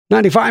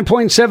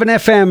95.7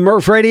 FM,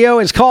 Murph Radio.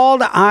 It's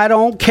called I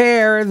Don't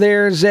Care.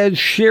 There's Ed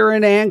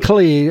Sheeran and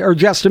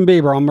Justin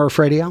Bieber on Murph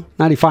Radio,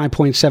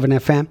 95.7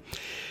 FM.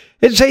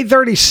 It's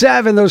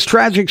 8:37, those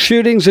tragic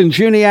shootings in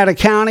Juniata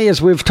County,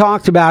 as we've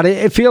talked about it.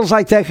 It feels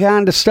like that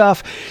kind of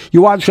stuff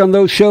you watch on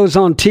those shows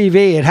on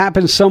TV. It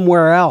happens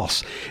somewhere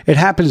else. It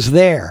happens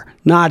there,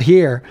 not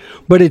here.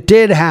 But it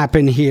did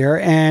happen here,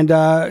 and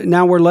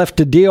now we're left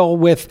to deal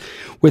with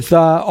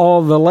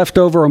all the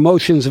leftover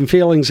emotions and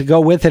feelings that go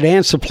with it.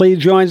 Ann Supplee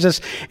joins us.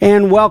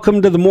 And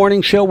welcome to the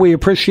morning show. We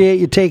appreciate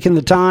you taking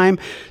the time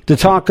to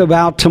talk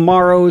about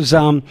tomorrow's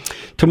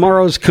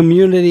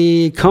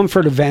community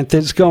comfort event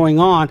that's going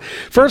on.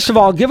 First of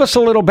all, give us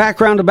a little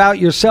background about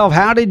yourself.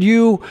 How did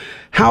you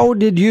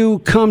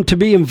come to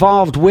be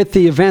involved with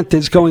the event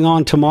that's going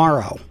on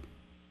tomorrow?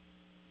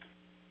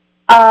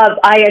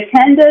 I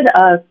attended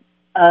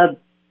a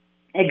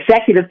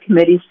executive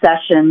committee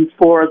session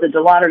for the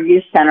DeLauder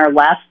Youth Center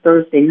last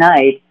Thursday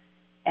night,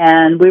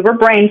 and we were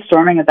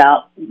brainstorming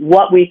about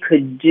what we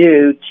could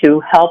do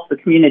to help the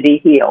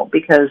community heal,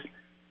 because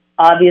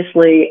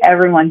obviously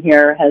everyone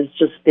here has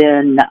just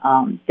been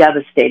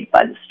devastated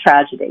by this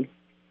tragedy.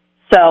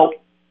 So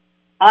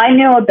I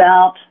knew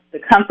about the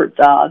comfort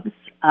dogs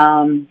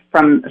from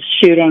a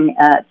shooting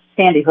at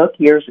Sandy Hook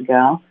years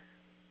ago,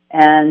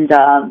 and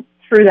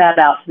threw that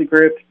out to the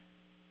group,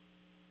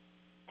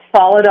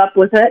 followed up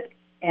with it,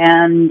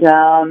 and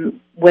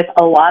with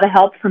a lot of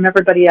help from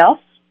everybody else,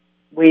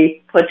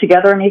 we put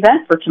together an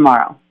event for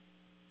tomorrow.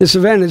 This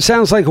event, it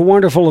sounds like a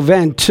wonderful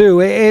event,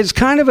 too. It's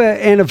kind of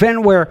an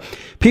event where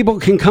people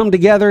can come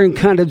together and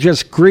kind of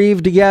just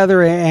grieve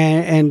together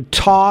and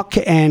talk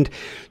and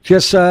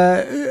just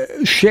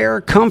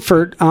share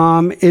comfort.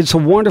 It's a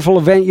wonderful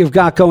event you've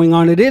got going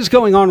on. It is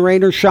going on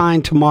rain or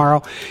shine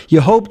tomorrow.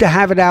 You hope to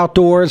have it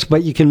outdoors,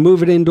 but you can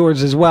move it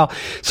indoors as well.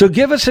 So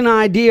give us an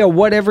idea of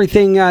what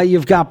everything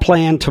you've got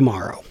planned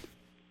tomorrow.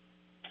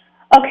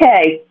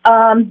 Okay.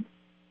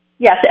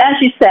 Yes, as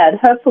you said,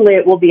 hopefully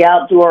it will be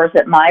outdoors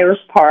at Myers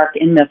Park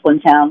in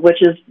Mifflintown,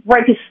 which is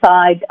right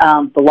beside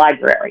the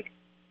library.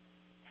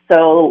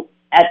 So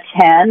at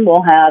 10,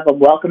 we'll have a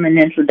welcome and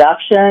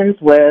introductions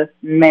with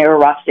Mayor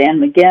Roxanne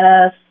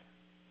McGinnis,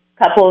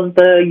 a couple of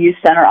the youth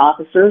center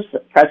officers,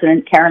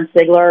 President Karen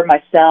Sigler,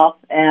 myself,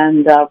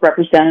 and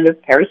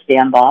Representative Perry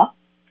Stanbaugh.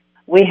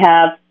 We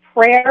have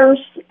prayers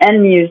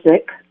and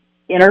music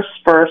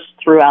interspersed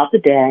throughout the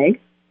day.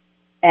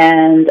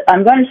 And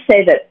I'm going to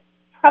say that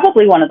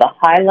probably one of the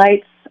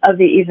highlights of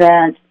the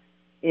event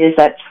is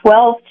at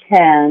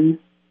 12:10,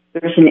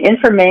 there's an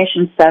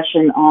information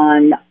session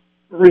on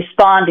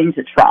responding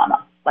to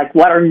trauma, like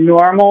what are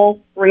normal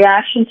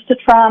reactions to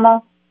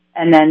trauma,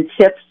 and then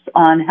tips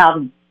on how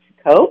to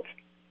cope.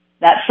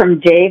 That's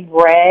from Dave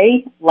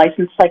Ray,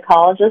 licensed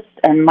psychologist,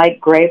 and Mike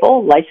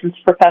Grable,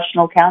 licensed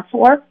professional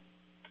counselor.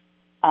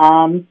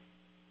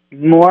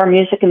 More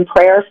music and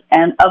prayers,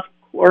 and of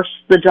course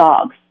the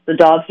dogs. The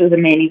dogs are the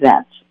main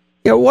event.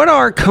 Yeah, what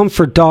are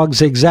comfort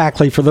dogs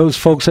exactly for those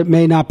folks that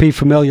may not be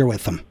familiar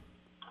with them?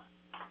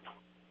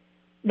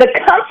 The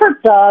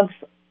Comfort Dogs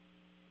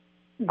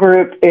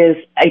group is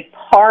a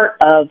part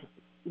of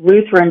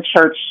Lutheran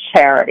Church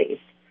Charities.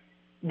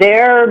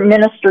 Their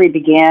ministry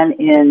began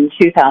in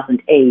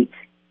 2008,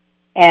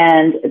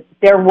 and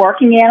they're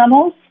working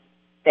animals.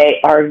 They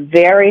are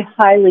very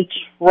highly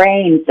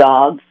trained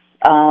dogs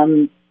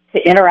to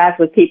interact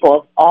with people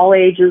of all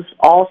ages,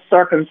 all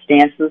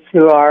circumstances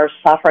who are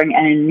suffering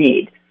and in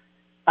need.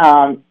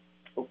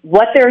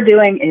 What they're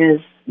doing is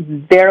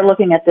they're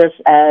looking at this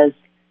as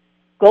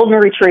golden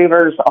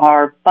retrievers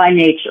are by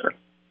nature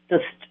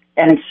just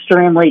an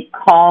extremely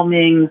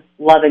calming,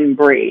 loving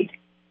breed.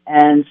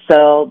 And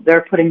so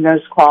they're putting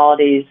those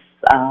qualities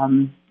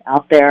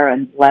out there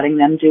and letting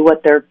them do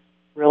what they're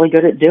really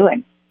good at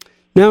doing.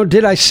 Now,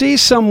 did I see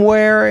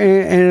somewhere,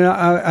 and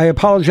I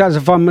apologize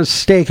if I'm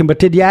mistaken, but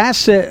did you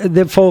ask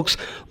that folks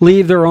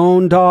leave their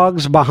own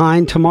dogs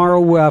behind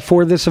tomorrow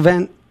for this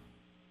event?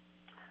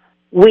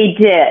 We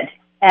did,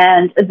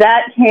 and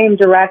that came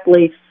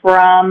directly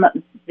from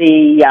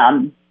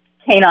the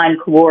canine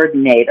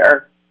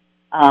coordinator.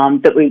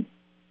 That we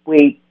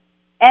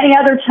any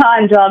other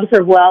time dogs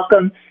are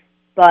welcome,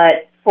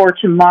 but for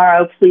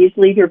tomorrow, please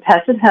leave your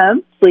pets at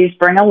home. Please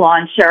bring a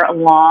lawn chair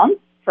along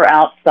for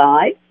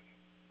outside.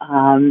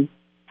 The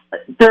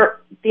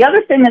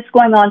other thing that's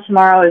going on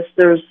tomorrow is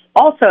there's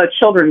also a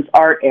children's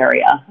art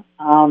area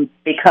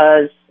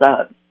because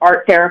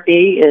art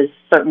therapy is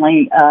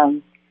certainly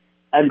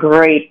a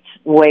great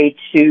way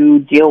to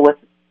deal with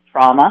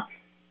trauma.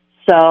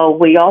 So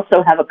we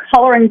also have a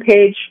coloring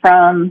page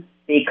from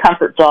the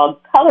Comfort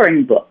Dog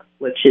coloring book,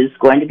 which is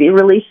going to be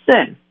released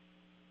soon.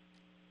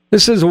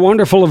 This is a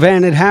wonderful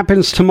event. It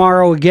happens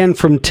tomorrow again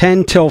from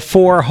 10 till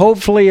 4.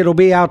 Hopefully it'll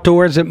be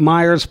outdoors at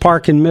Myers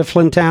Park in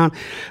Mifflintown.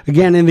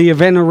 Again, in the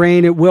event of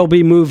rain, it will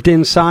be moved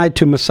inside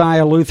to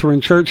Messiah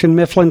Lutheran Church in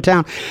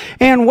Mifflintown.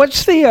 And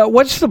what's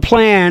the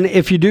plan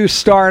if you do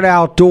start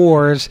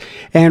outdoors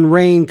and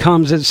rain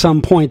comes at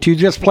some point? Do you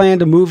just plan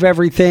to move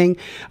everything,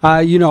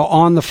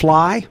 on the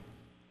fly?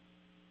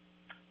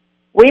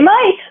 We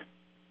might.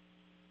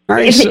 All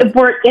right,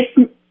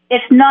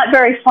 it's not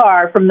very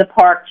far from the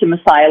park to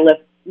Messiah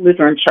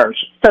Lutheran Church,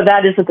 so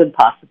that is a good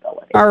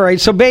possibility. All right,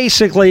 so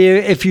basically,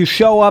 if you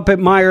show up at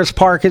Myers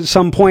Park at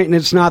some point and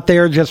it's not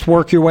there, just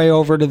work your way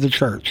over to the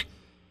church.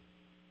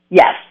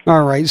 Yes.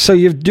 All right, so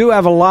you do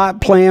have a lot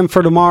planned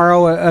for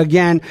tomorrow.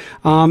 Again,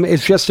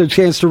 it's just a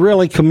chance to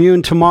really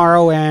commune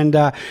tomorrow and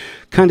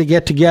kind of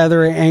get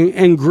together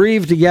and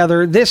grieve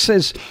together. This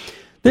is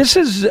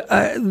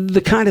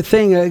the kind of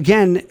thing,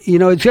 again,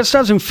 it just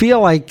doesn't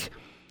feel like,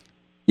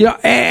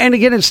 and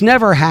again, it's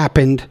never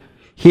happened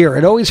here.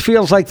 It always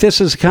feels like this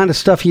is the kind of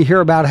stuff you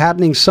hear about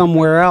happening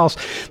somewhere else.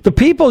 The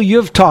people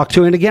you've talked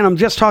to, and again, I'm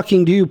just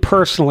talking to you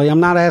personally. I'm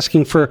not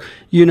asking for,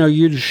 you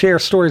to share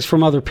stories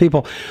from other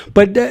people.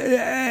 But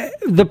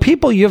the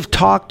people you've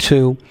talked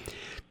to,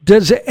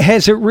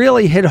 has it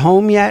really hit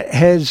home yet?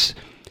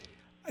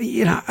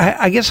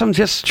 I guess I'm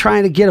just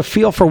trying to get a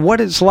feel for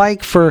what it's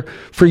like for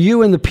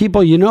you and the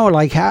people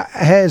like,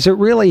 has it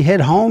really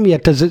hit home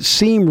yet? Does it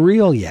seem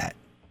real yet?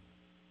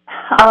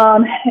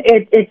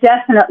 It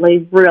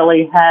definitely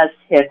really has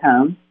hit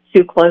home,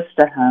 too close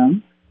to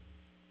home.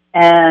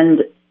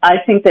 And I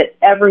think that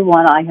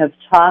everyone I have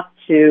talked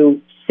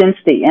to since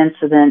the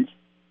incident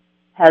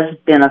has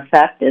been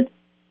affected.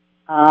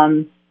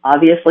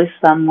 Obviously,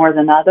 some more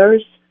than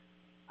others.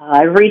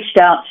 I reached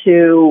out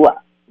to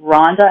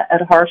Rhonda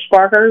at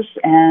Harshbargers,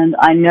 and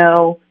I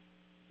know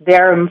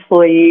their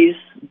employees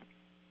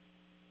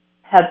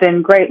have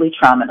been greatly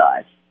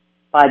traumatized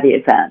by the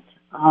event.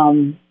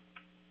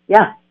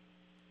 Yeah.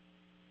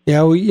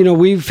 Yeah,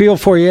 we feel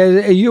for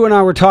you. You and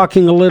I were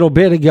talking a little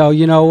bit ago.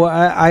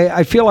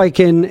 I feel like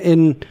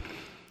in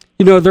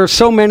there's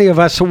so many of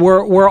us.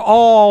 We're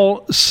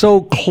all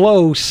so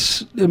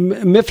close.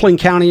 Mifflin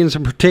County in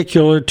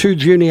particular to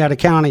Juniata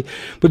County,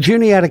 but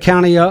Juniata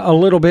County a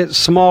little bit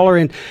smaller,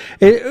 and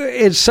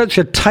it's such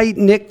a tight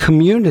knit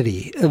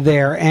community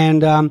there.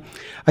 And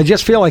I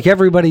just feel like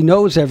everybody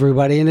knows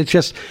everybody, and it's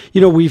just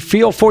we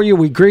feel for you,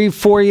 we grieve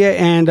for you,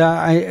 and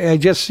I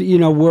just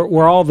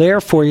we're all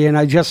there for you. And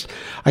I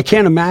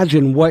can't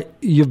imagine what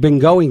you've been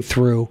going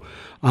through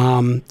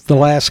the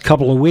last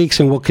couple of weeks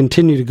and will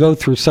continue to go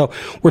through. So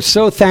we're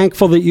so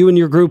thankful that you and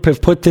your group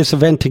have put this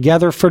event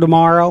together for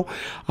tomorrow.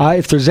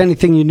 If there's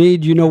anything you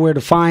need, you know where to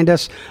find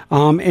us.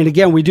 And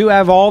again, we do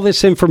have all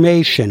this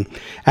information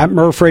at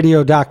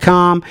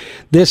murphradio.com.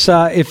 This,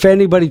 if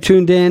anybody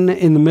tuned in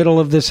the middle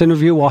of this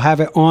interview, we'll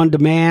have it on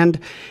demand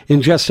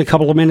in just a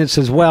couple of minutes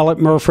as well at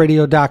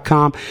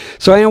murphradio.com.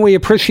 So, Ann, we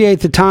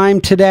appreciate the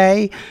time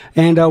today,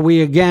 and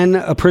we again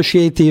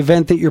appreciate the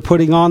event that you're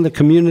putting on, the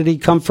Community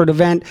Comfort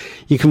event.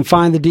 You can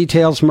find the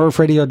details,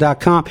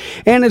 murphradio.com.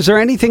 And is there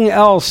anything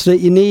else that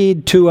you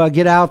need to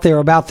get out there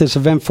about this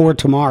event for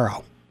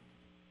tomorrow?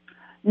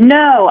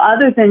 No,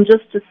 other than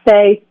just to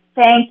say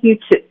thank you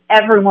to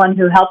everyone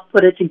who helped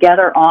put it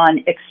together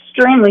on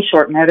extremely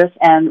short notice.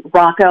 And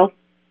Rocco,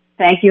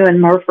 thank you and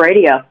Murph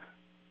Radio.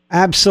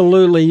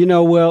 Absolutely.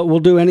 We'll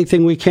do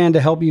anything we can to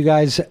help you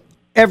guys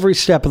every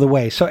step of the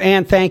way. So,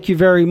 Ann, thank you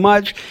very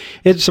much.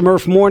 It's the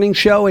Murph Morning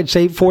Show. It's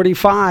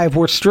 8:45.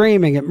 We're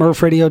streaming at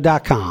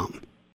murphradio.com.